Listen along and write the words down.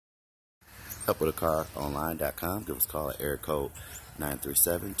helpwithacaronline.com. Give us a call at area code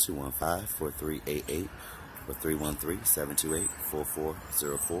 937-215-4388 or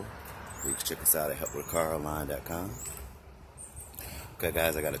 313-728-4404. You can check us out at helpwithacaronline.com. Okay,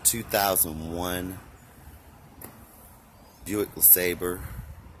 guys, I got a 2001 Buick LeSabre.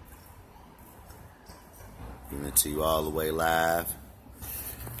 Giving it to you all the way live.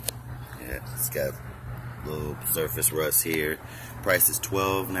 Yeah, it's got a little surface rust here. Price is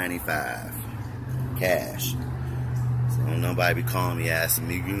 $12.95 cash. So don't nobody be calling me asking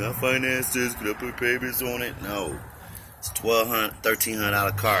me, "Can I finance this? Can I put payments on it?" No. It's $1,200,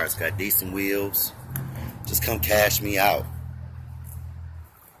 $1,300 car. It's got decent wheels. Just come cash me out.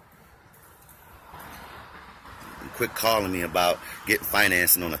 And quit calling me about getting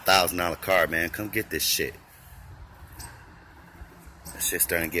financing on a $1,000 car, man. Come get this shit. That shit's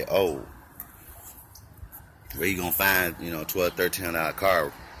starting to get old. Where you gonna find, $1,200, $1,300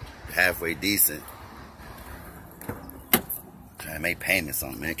 car halfway decent? I make payments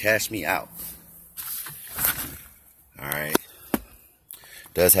on it, man. Cash me out. Alright.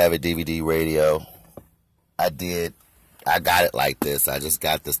 Does have a DVD radio. I got it like this. I just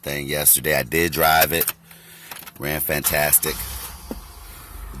got this thing yesterday. I did drive it. Ran fantastic.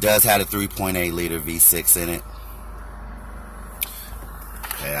 It does have a 3.8 liter V6 in it.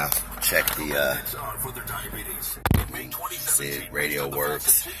 Okay, I'll check the see, radio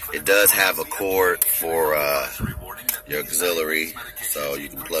works. It does have a cord for your auxiliary, so you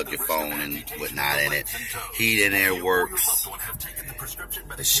can plug your phone and whatnot in it. Heat and air works.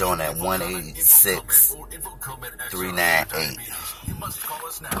 It's showing at 186,398.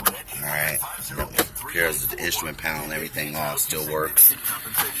 Alright. Here's the instrument panel and everything all still works.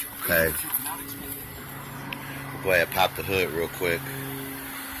 Okay. We'll go ahead and pop the hood real quick.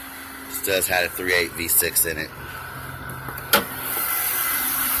 This does have a 3.8 V6 in it.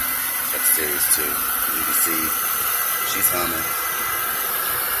 That's Series 2. You can see she's humming.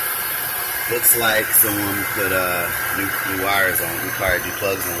 Looks like someone put new wires on. We probably do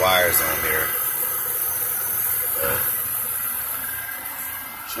plugs and wires on here.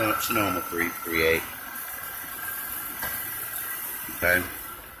 It's normal 3.8. Okay.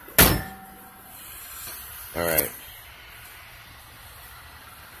 Alright.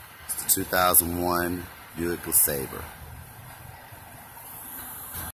 It's the 2001 Buick LeSabre.